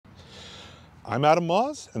I'm Adam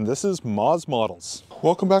Moz, and this is Moz Models.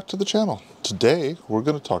 Welcome back to the channel. Today, we're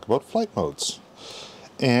going to talk about flight modes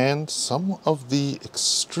and some of the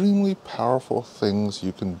extremely powerful things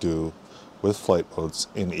you can do with flight modes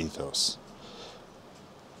in ETHOS.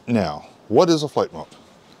 Now, what is a flight mode?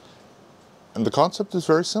 And the concept is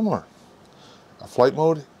very similar. A flight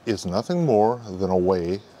mode is nothing more than a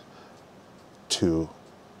way to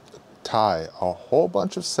tie a whole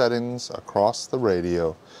bunch of settings across the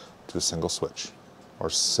radio to a single switch or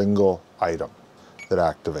single item that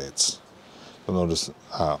activates. You'll notice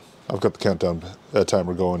I've got the countdown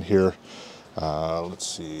timer going here. Let's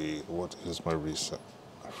see, what is my reset?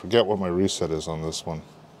 I forget what my reset is on this one.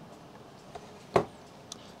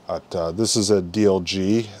 But this is a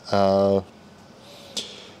DLG.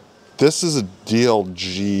 This is a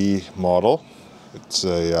DLG model. It's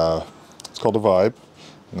called a Vibe.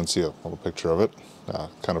 You can see a little picture of it.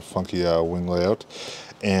 Kind of funky wing layout.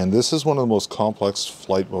 And this is one of the most complex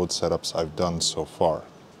flight mode setups I've done so far.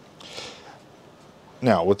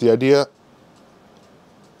 Now, with the idea,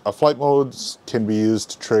 flight modes can be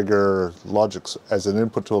used to trigger logic as an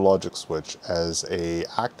input to a logic switch, as a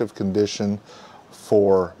active condition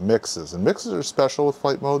for mixes. And mixes are special with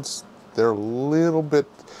flight modes. They're a little bit,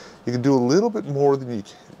 you can do a little bit more than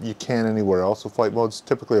you can anywhere else with flight modes.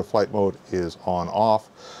 Typically a flight mode is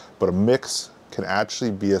on-off, but a mix can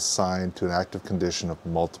actually be assigned to an active condition of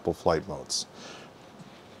multiple flight modes.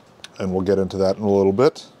 And we'll get into that in a little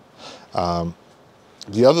bit.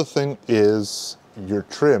 The other thing is your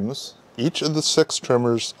trims. Each of the 6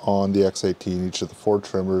 trimmers on the X18, each of the 4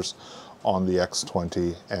 trimmers on the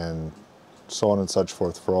X20, and so on and such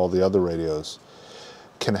forth for all the other radios,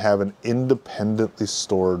 can have an independently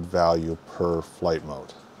stored value per flight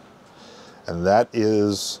mode. And that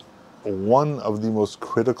is one of the most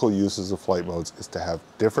critical uses of flight modes, is to have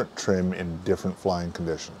different trim in different flying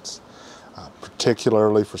conditions.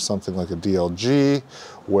 Particularly for something like a DLG,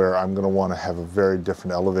 where I'm going to want to have a very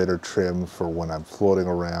different elevator trim for when I'm floating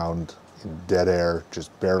around in dead air,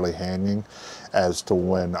 just barely hanging, as to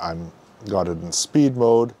when I'm got it in speed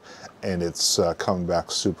mode and it's coming back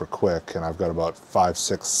super quick, and I've got about 5,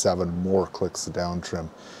 6, 7 more clicks of down trim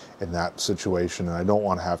in that situation, and I don't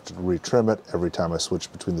want to have to retrim it every time I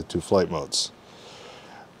switch between the 2 flight modes.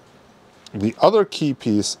 The other key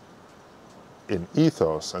piece in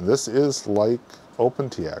ETHOS, and this is like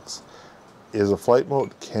OpenTX, is a flight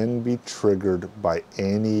mode can be triggered by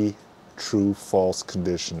any true-false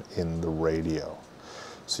condition in the radio.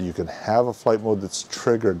 So you can have a flight mode that's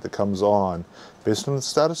triggered, that comes on based on the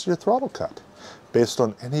status of your throttle cut, based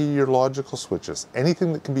on any of your logical switches.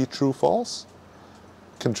 Anything that can be true-false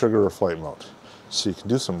can trigger a flight mode. So you can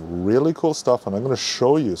do some really cool stuff, and I'm going to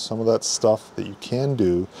show you some of that stuff that you can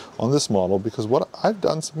do on this model, because what I've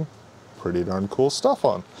done some pretty darn cool stuff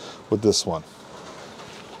on with this one.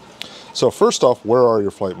 So first off, where are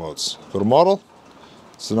your flight modes? Go to model,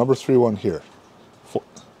 it's the number 3 one here.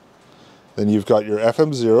 Then you've got your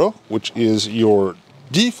FM0, which is your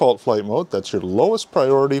default flight mode. That's your lowest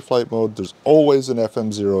priority flight mode. There's always an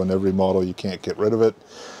FM0 in every model. You can't get rid of it.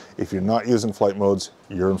 If you're not using flight modes,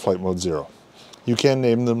 you're in flight mode 0. You can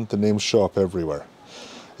name them, the names show up everywhere.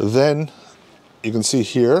 Then you can see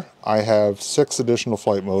here I have 6 additional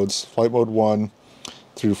flight modes, flight mode 1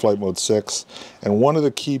 through flight mode 6. And one of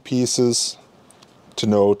the key pieces to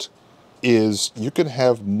note is you can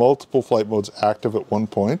have multiple flight modes active at one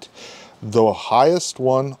point, the highest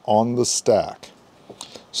one on the stack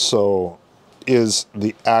is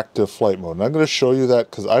the active flight mode. And I'm going to show you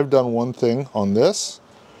that because I've done one thing on this.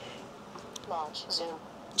 Launch, zoom.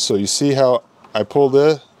 So you see how I'm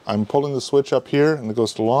pulling the switch up here, and it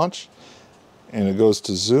goes to launch, and it goes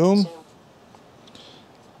to zoom,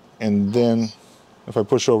 and then if I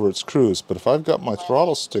push over, it's cruise. But if I've got my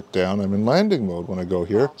throttle stick down, I'm in landing mode when I go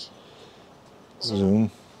here.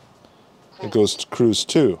 Zoom. It goes to cruise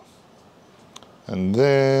 2. And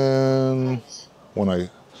then when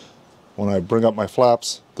I bring up my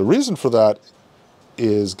flaps, the reason for that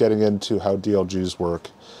is getting into how DLGs work.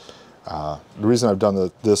 The reason I've done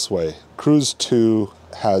it this way, cruise 2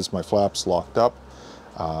 has my flaps locked up.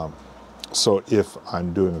 So if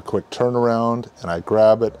I'm doing a quick turnaround and I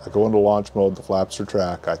grab it, I go into launch mode, the flaps are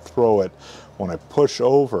track, I throw it. When I push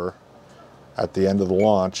over at the end of the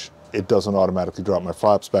launch, it doesn't automatically drop my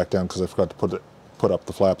flaps back down because I forgot to put up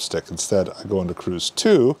the flap stick. Instead, I go into cruise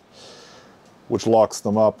 2, which locks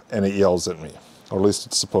them up, and it yells at me. Or at least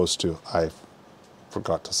it's supposed to. I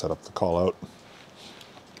forgot to set up the call out.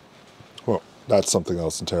 Well, that's something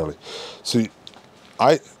else entirely. So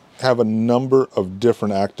I have a number of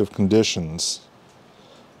different active conditions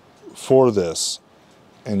for this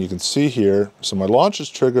And you can see here, so my launch is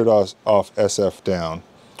triggered off SF down,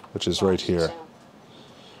 which is right here.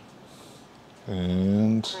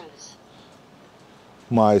 And Cruise.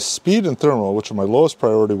 my speed and thermal, which are my lowest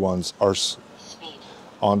priority ones, are Speed.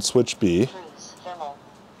 on switch B. Cruise. Thermal.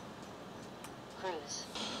 Cruise.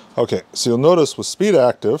 Okay, so you'll notice with speed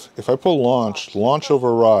active, if I pull launch, launch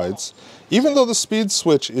overrides, even though the speed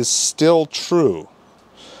switch is still true.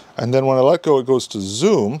 And then when I let go, it goes to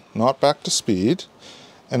zoom, not back to speed.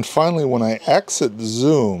 And finally, when I exit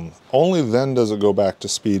zoom, only then does it go back to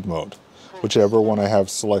speed mode, whichever one I have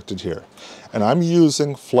selected here. And I'm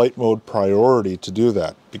using flight mode priority to do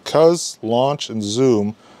that. Because launch and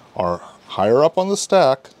zoom are higher up on the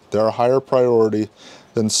stack, they're a higher priority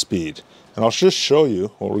than speed. And I'll just show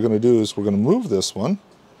you what we're going to do is we're going to move this one.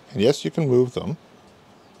 And yes, you can move them.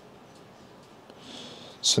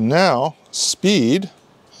 So now, speed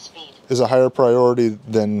is a higher priority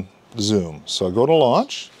than zoom. So I go to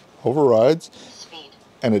launch, overrides,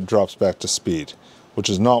 and it drops back to speed, which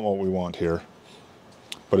is not what we want here.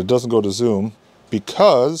 But it doesn't go to zoom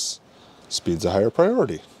because speed's a higher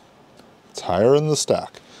priority. It's higher in the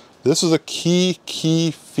stack. This is a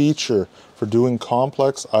key feature for doing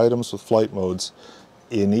complex items with flight modes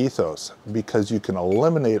in ETHOS, because you can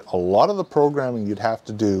eliminate a lot of the programming you'd have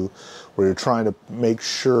to do where you're trying to make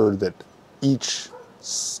sure that each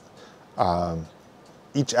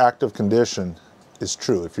active condition is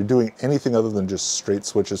true. If you're doing anything other than just straight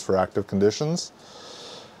switches for active conditions,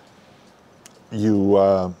 you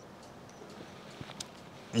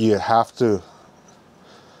have to,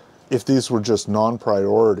 if these were just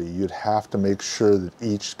non-priority, you'd have to make sure that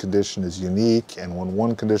each condition is unique, and when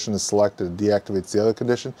one condition is selected, it deactivates the other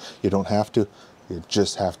condition. You don't have to. You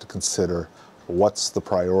just have to consider what's the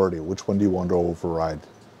priority, which one do you want to override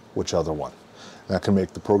which other one. That can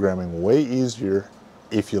make the programming way easier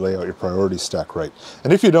if you lay out your priority stack right.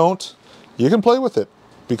 And if you don't, you can play with it,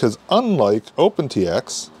 because unlike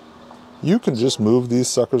OpenTX, you can just move these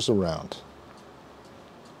suckers around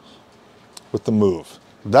with the move.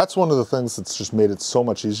 That's one of the things that's just made it so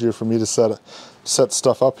much easier for me to set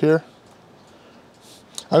stuff up here.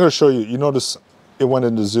 I'm going to show you. You notice it went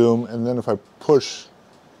into zoom, and then if I push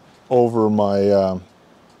over my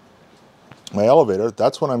my elevator,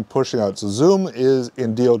 that's when I'm pushing out. So zoom is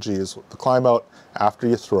in DLG, is the climb out after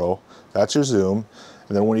you throw. That's your zoom.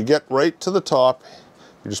 And then when you get right to the top,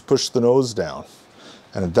 you just push the nose down.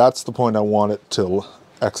 And that's the point I want it to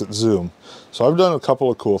exit zoom. So I've done a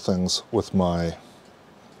couple of cool things with my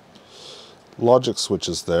logic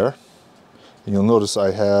switches there. And you'll notice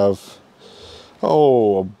I have,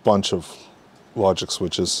 a bunch of logic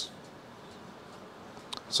switches.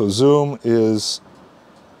 So zoom is,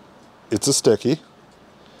 it's a sticky.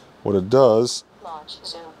 What it does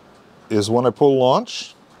is when I pull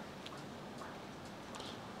launch,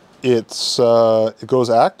 it goes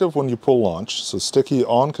active when you pull launch. So sticky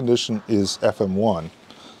on condition is FM1.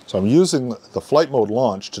 So I'm using the flight mode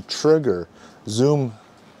launch to trigger zoom,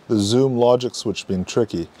 the zoom logic switch being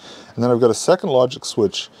tricky. And then I've got a second logic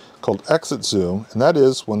switch called exit zoom, and that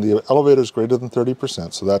is when the elevator is greater than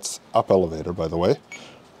 30%. So that's up elevator, by the way.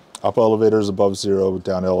 Up elevator is above 0,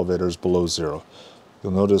 down elevator is below 0.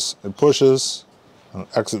 You'll notice it pushes, and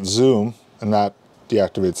exit zoom, and that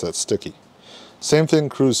deactivates that sticky. Same thing,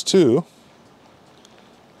 cruise 2.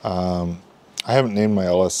 I haven't named my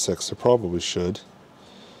LS6, I probably should.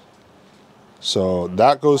 So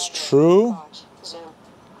that goes true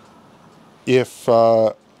if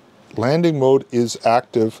landing mode is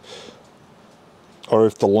active, or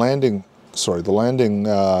if the landing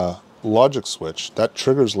logic switch, that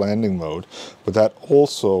triggers landing mode, but that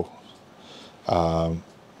also, I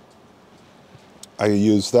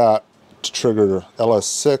use that to trigger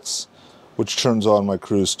LS6, which turns on my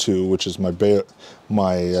cruise 2, which is my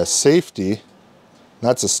safety.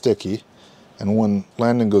 That's a sticky, and when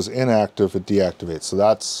landing goes inactive, it deactivates. So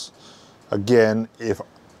that's, again, if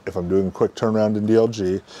I'm doing a quick turnaround in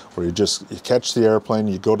DLG, where you catch the airplane,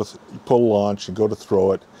 you pull launch, you go to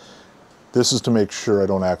throw it. This is to make sure I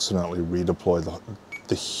don't accidentally redeploy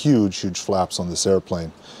the huge flaps on this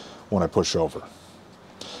airplane when I push over.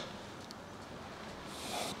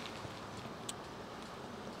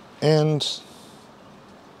 And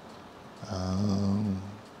I'm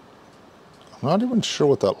not even sure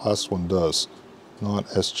what that last one does. Not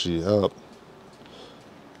SG up.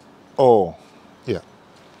 Oh, yeah.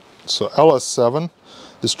 So LS7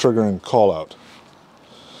 is triggering call out.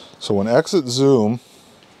 So when exit zoom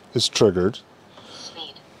is triggered,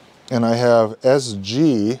 and I have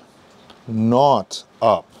SG not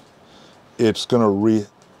up, it's gonna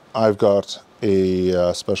I've got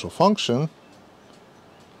a special function,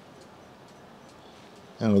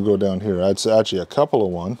 and we'll go down here. It's actually a couple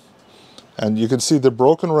of one. And you can see they're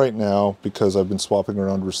broken right now because I've been swapping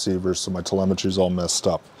around receivers, so my telemetry is all messed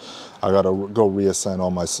up. I got to go reassign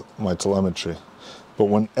all my telemetry. But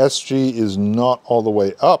when SG is not all the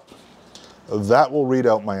way up, that will read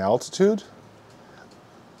out my altitude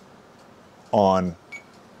on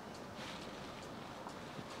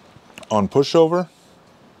pushover,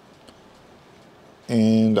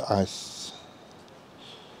 and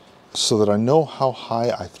so that I know how high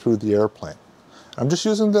I threw the airplane. I'm just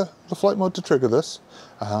using the flight mode to trigger this.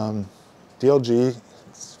 DLG,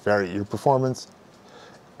 your performance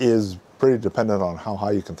is pretty dependent on how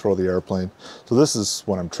high you can throw the airplane. So this is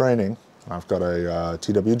when I'm training. I've got a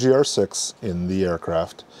TWGR6 in the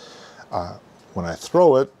aircraft. When I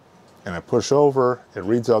throw it and I push over, it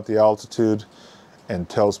reads out the altitude and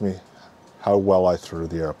tells me how well I threw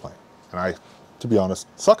the airplane. And I, to be honest,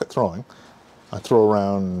 suck at throwing. I throw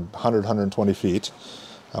around 100, 120 feet.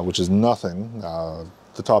 Which is nothing.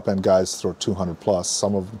 The top end guys throw 200 plus.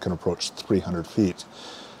 Some of them can approach 300 feet.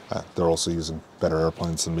 They're also using better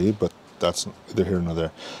airplanes than me, but that's neither here nor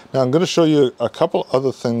there. Now I'm going to show you a couple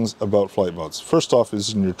other things about flight modes. First off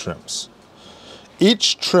is in your trims.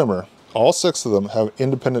 Each trimmer, all 6 of them, have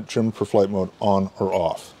independent trim for flight mode on or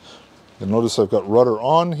off. You'll notice I've got rudder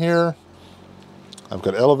on here. I've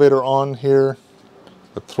got elevator on here.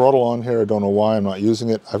 The throttle on here. I don't know why I'm not using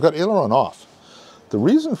it. I've got aileron off. The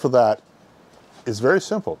reason for that is very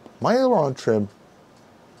simple. My aileron trim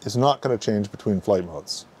is not going to change between flight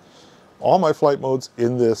modes. All my flight modes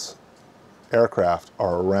in this aircraft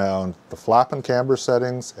are around the flap and camber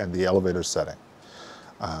settings and the elevator setting.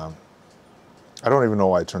 I don't even know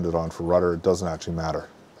why I turned it on for rudder. It doesn't actually matter.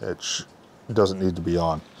 It doesn't need to be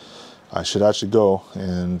on. I should actually go,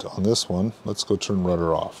 and on this one, let's go turn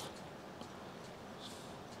rudder off.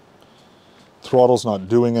 Throttle's not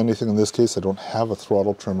doing anything in this case. I don't have a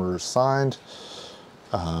throttle trimmer assigned,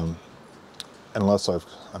 unless I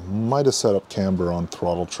might have set up camber on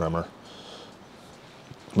throttle trimmer.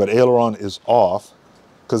 But aileron is off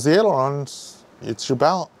because the ailerons, it's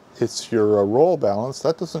your roll balance.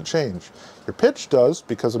 That doesn't change. Your pitch does,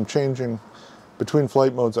 because I'm changing between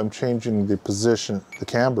flight modes. I'm changing the position, the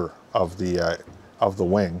camber of the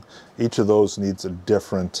wing. Each of those needs a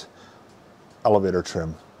different elevator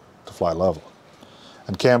trim to fly level.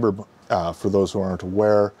 And camber, for those who aren't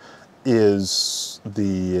aware, is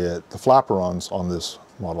the flaperons on this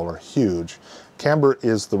model are huge. Camber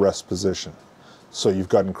is the rest position. So you've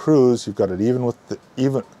got in cruise, you've got it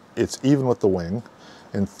it's even with the wing.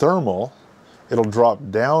 In thermal, it'll drop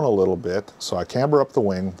down a little bit, so I camber up the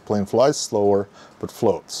wing. The plane flies slower but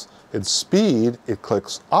floats. In speed, it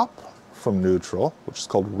clicks up from neutral, which is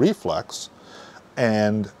called reflex,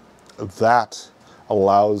 and that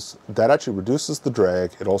actually reduces the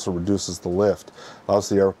drag. It also reduces the lift, allows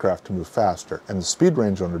the aircraft to move faster. And the speed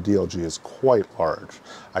range under DLG is quite large.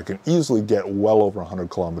 I can easily get well over 100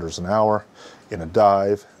 kilometers an hour in a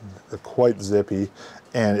dive. They're quite zippy,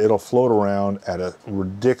 and it'll float around at a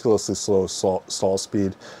ridiculously slow stall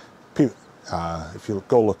speed. If you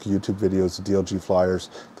go look at YouTube videos of DLG flyers,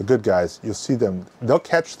 the good guys, you'll see them, they'll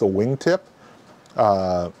catch the wingtip,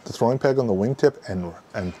 the throwing peg on the wingtip,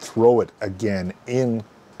 and throw it again in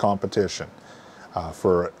competition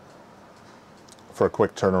for a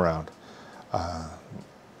quick turnaround.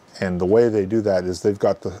 And the way they do that is they've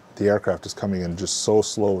got the aircraft is coming in just so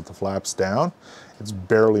slow with the flaps down, it's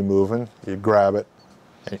barely moving. You grab it,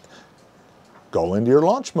 and go into your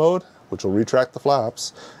launch mode, which will retract the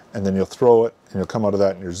flaps, and then you'll throw it, and you'll come out of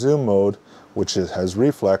that in your zoom mode, which has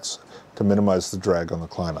reflex to minimize the drag on the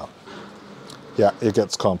climb out. Yeah, it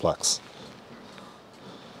gets complex.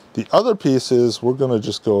 The other piece is we're going to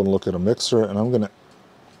just go and look at a mixer, and I'm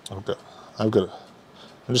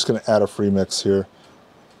just going to add a free mix here.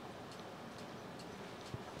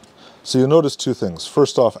 So you'll notice 2 things.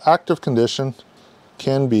 First off, active condition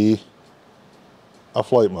can be a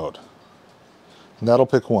flight mode, and that'll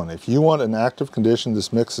pick one. If you want an active condition,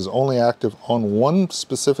 this mix is only active on one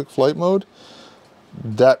specific flight mode,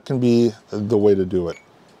 that can be the way to do it.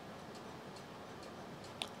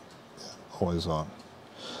 Always on.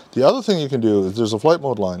 The other thing you can do is there's a flight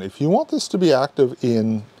mode line. If you want this to be active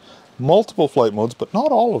in multiple flight modes, but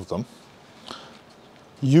not all of them,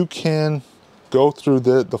 you can go through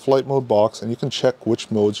the flight mode box and you can check which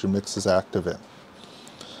modes your mix is active in.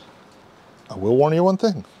 I will warn you one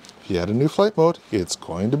thing. If you add a new flight mode, it's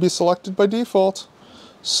going to be selected by default.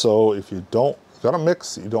 So if you got a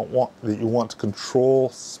mix that you want to control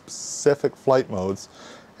specific flight modes,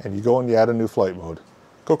 and you go and you add a new flight mode,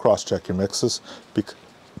 go cross-check your mixes,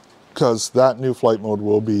 because that new flight mode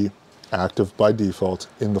will be active by default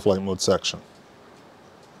in the flight mode section.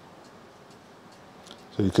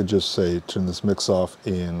 So you could just say turn this mix off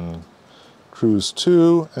in cruise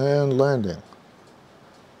 2 and landing.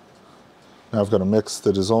 Now I've got a mix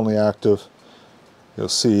that is only active. You'll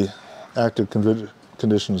see active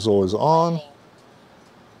condition is always on.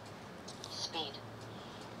 Speed.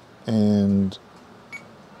 And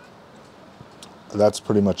that's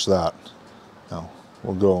pretty much that. Now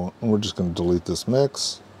we'll go, and we're just going to delete this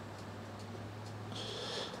mix.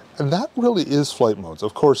 And that really is flight modes.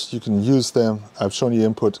 Of course, you can use them. I've shown you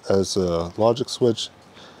input as a logic switch.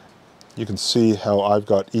 You can see how I've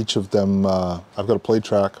got each of them, I've got a play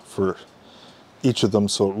track for each of them,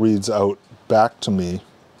 so it reads out back to me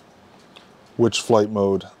which flight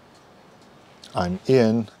mode I'm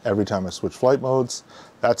in every time I switch flight modes.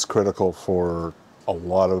 That's critical for a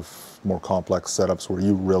lot of more complex setups where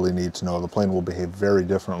you really need to know the plane will behave very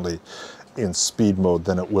differently in speed mode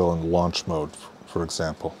than it will in launch mode, for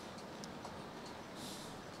example.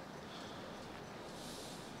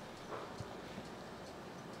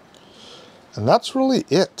 And that's really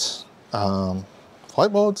it.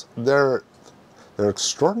 Flight modes, they're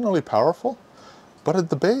extraordinarily powerful, but at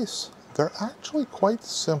the base, they're actually quite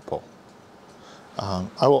simple.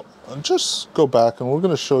 I will just go back and we're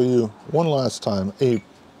going to show you one last time a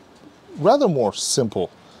rather more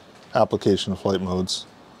simple application of flight modes,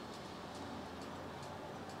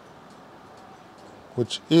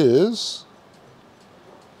 which is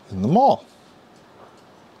in the mall.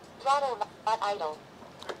 Throttle not idle.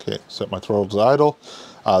 Okay, set my throttle to idle.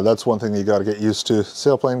 That's one thing you got to get used to.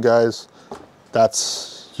 Sailplane guys,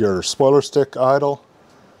 that's your spoiler stick idle.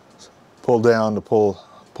 Pull down to pull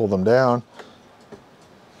them down.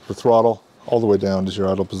 For throttle, all the way down is your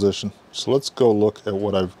idle position. So let's go look at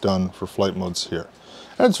what I've done for flight modes here.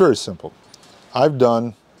 And it's very simple. I've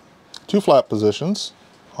done 2 flap positions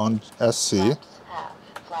on SC. Flaps half.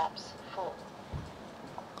 Flaps full.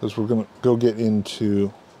 Because we're going to go get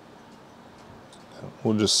into,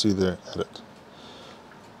 we'll just see their edit.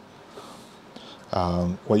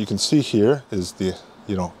 What you can see here is the,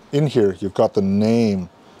 in here you've got the name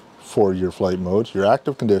for your flight mode, your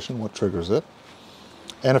active condition, what triggers it,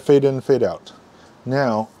 and a fade in and fade out.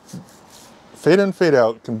 Now, fade in and fade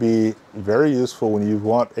out can be very useful when you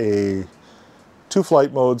want 2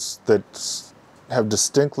 flight modes that have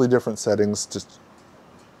distinctly different settings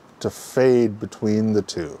to fade between the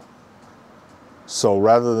 2. So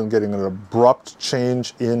rather than getting an abrupt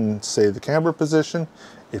change in, say, the camber position,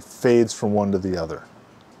 it fades from one to the other.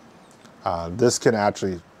 This can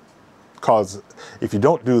actually cause, if you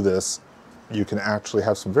don't do this, you can actually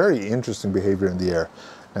have some very interesting behavior in the air.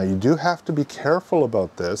 Now you do have to be careful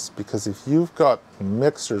about this, because if you've got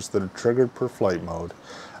mixers that are triggered per flight mode,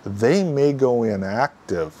 they may go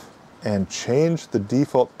inactive and change the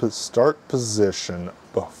default start position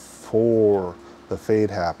before the fade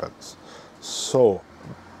happens. So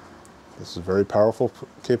this is a very powerful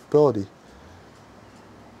capability.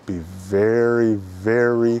 Be very,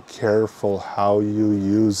 very careful how you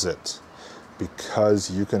use it,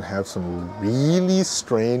 because you can have some really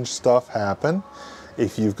strange stuff happen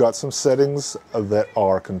if you've got some settings that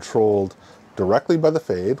are controlled directly by the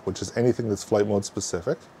fade, which is anything that's flight mode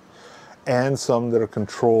specific, and some that are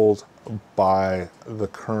controlled by the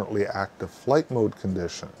currently active flight mode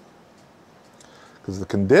condition. Because the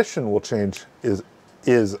condition will change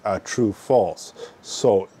is a true false,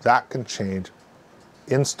 so that can change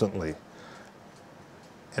instantly.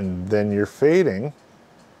 And then you're fading,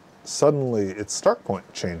 suddenly its start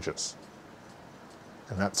point changes.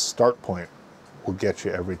 And that start point will get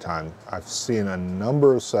you every time. I've seen a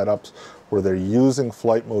number of setups where they're using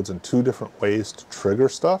flight modes in 2 different ways to trigger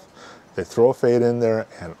stuff. They throw a fade in there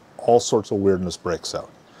and all sorts of weirdness breaks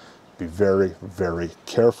out. Be very, very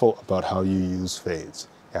careful about how you use fades.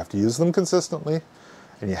 You have to use them consistently,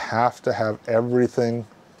 and you have to have everything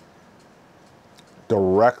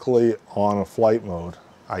directly on a flight mode,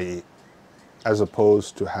 i.e., as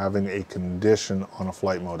opposed to having a condition on a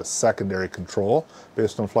flight mode, a secondary control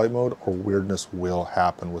based on flight mode, or weirdness will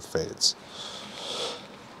happen with fades.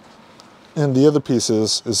 And the other piece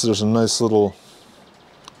is there's a nice little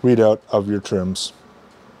readout of your trims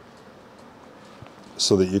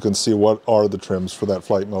so that you can see what are the trims for that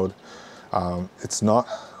flight mode.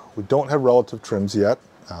 We don't have relative trims yet.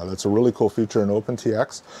 That's a really cool feature in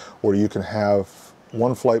OpenTX, where you can have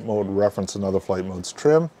one flight mode reference another flight mode's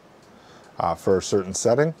trim for a certain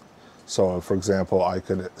setting. So for example, I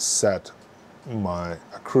could set my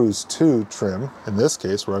Cruise 2 trim, in this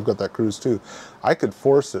case where I've got that Cruise 2, I could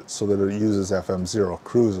force it so that it uses FM0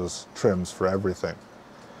 cruises trims for everything.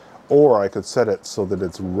 Or I could set it so that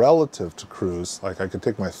it's relative to cruise, like I could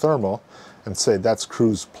take my thermal and say that's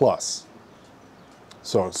Cruise Plus.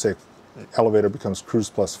 So say elevator becomes cruise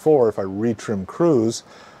plus 4. If I retrim cruise,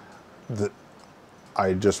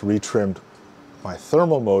 I just retrimmed my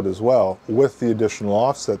thermal mode as well with the additional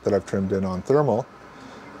offset that I've trimmed in on thermal,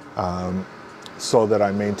 so that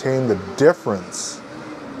I maintain the difference.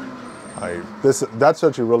 That's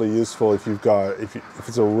actually really useful if you've got, if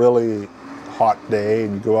it's a really hot day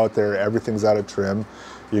and you go out there, everything's out of trim,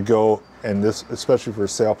 you go, and this, especially for a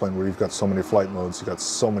sailplane where you've got so many flight modes, you've got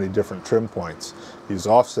so many different trim points, these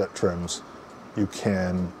offset trims, you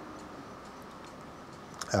can,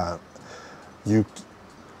 you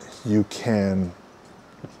can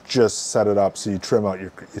just set it up so you trim out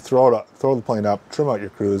your, you throw the plane up, trim out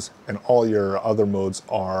your cruise, and all your other modes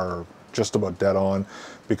are just about dead on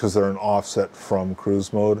because they're an offset from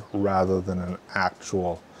cruise mode rather than an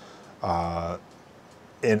actual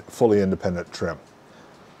fully independent trim.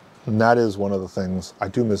 And that is one of the things, I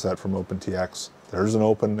do miss that from OpenTX. There's an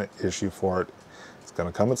open issue for it. It's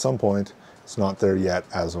going to come at some point. It's not there yet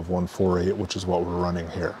as of 1.4.8, which is what we're running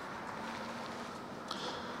here.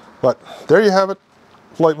 But there you have it.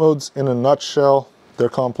 Flight modes in a nutshell. They're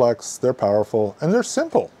complex, they're powerful, and they're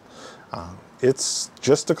simple. It's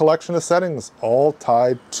just a collection of settings all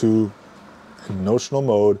tied to a notional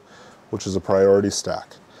mode, which is a priority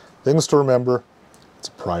stack. Things to remember, it's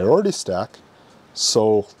a priority stack,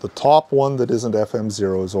 so the top one that isn't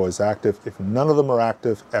FM0 is always active. If none of them are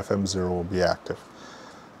active, FM0 will be active.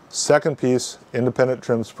 Second piece, independent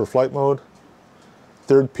trims per flight mode.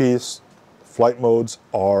 Third piece, flight modes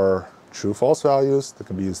are true-false values that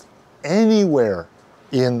can be used anywhere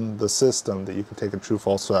in the system that you can take a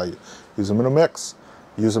true-false value. Use them in a mix,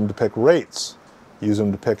 use them to pick rates, use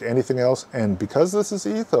them to pick anything else, and because this is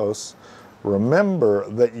ETHOS, remember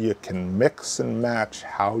that you can mix and match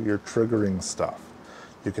how you're triggering stuff.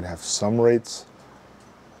 You can have some rates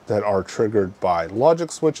that are triggered by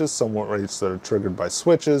logic switches, some rates that are triggered by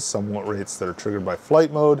switches, some rates that are triggered by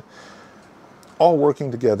flight mode, all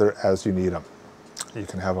working together as you need them. You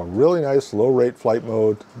can have a really nice low rate flight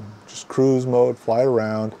mode, just cruise mode, fly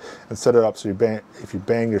around, and set it up so if you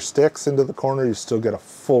bang your sticks into the corner, you still get a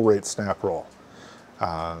full rate snap roll.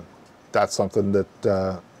 That's something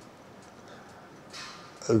that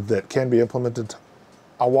that can be implemented.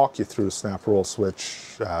 I'll walk you through a snap roll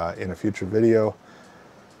switch in a future video,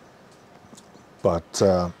 but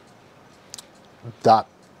that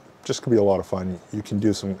just can be a lot of fun. You can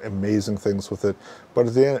do some amazing things with it, but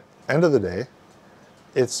at the end of the day,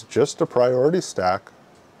 it's just a priority stack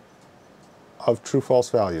of true-false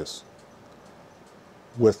values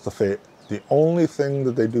with the fade. The only thing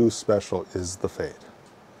that they do special is the fade.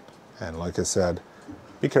 And like I said,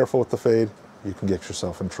 be careful with the fade. You can get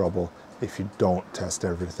yourself in trouble if you don't test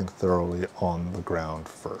everything thoroughly on the ground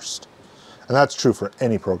first. And that's true for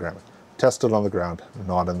any programming. Test it on the ground,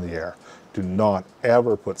 not in the air. Do not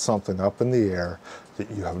ever put something up in the air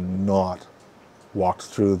that you have not walked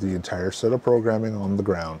through the entire set of programming on the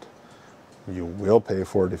ground. You will pay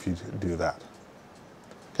for it if you do that.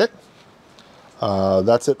 Okay,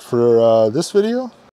 that's it for this video.